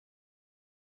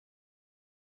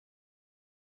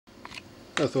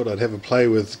I thought I'd have a play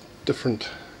with different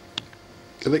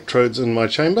electrodes in my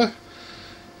chamber.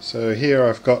 So here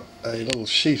I've got a little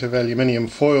sheet of aluminium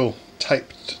foil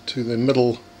taped to the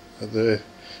middle of the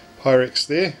Pyrex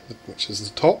there, which is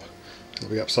the top. It'll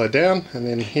be upside down, and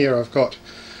then here I've got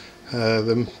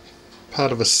the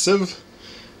part of a sieve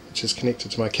which is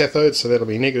connected to my cathode, so that'll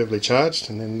be negatively charged,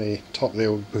 and then the top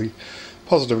there will be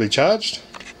positively charged,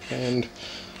 and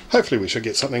hopefully we should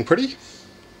get something pretty.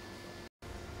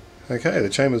 Okay, the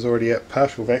chamber's already at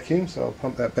partial vacuum, so I'll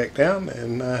pump that back down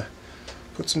and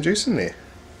put some juice in there.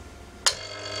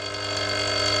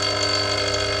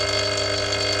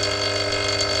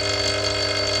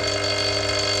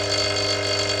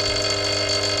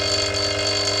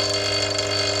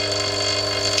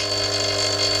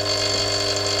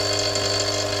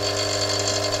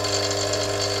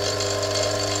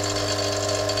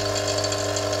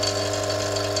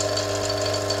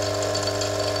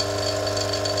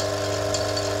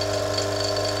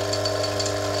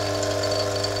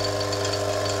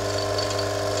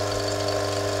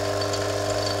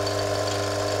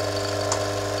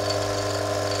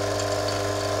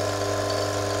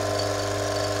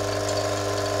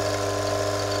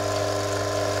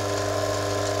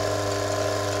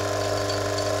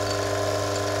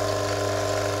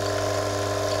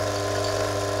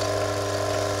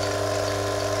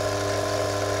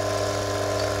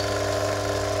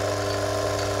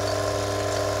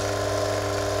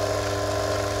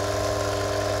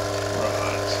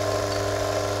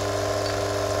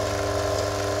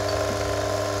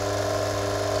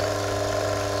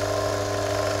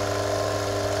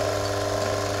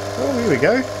 Oh, here we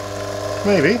go.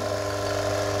 Maybe.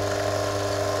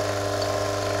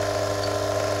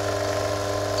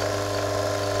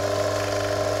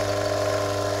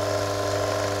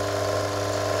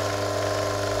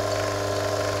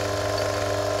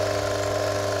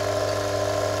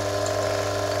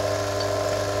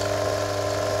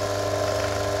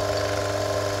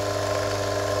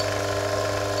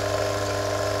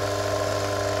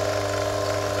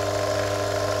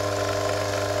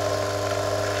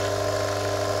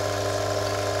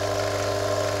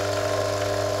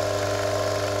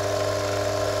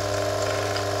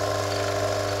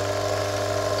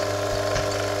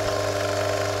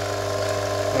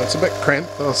 It's a bit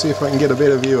cramped, but I'll see if I can get a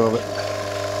better view of it.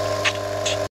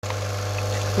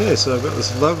 Yeah, so I've got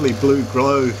this lovely blue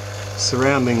glow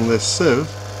surrounding this sieve.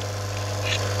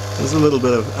 There's a little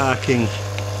bit of arcing,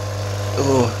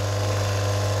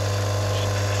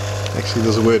 actually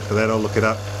there's a word for that, I'll look it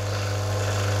up,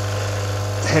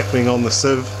 happening on the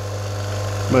sieve,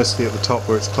 mostly at the top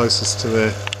where it's closest to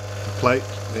the plate,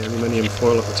 the aluminium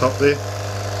foil at the top there.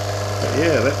 But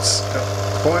yeah, that's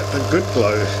got quite a good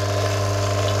glow.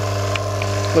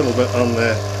 A little bit on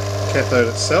the cathode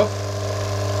itself.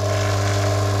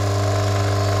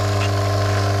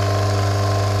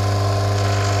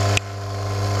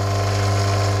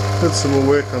 Did some more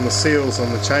work on the seals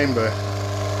on the chamber.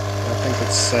 I think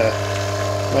it's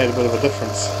made a bit of a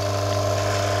difference.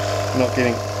 Not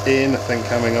getting anything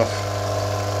coming off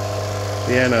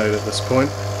the anode at this point.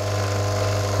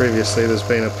 Previously there's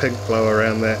been a pink glow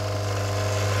around that,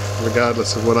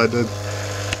 regardless of what I did.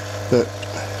 But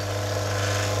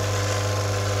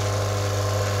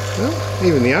well,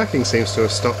 even the arcing seems to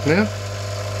have stopped now.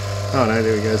 Oh no,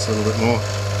 there we go, it's a little bit more.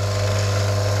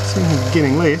 Seems to be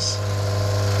getting less.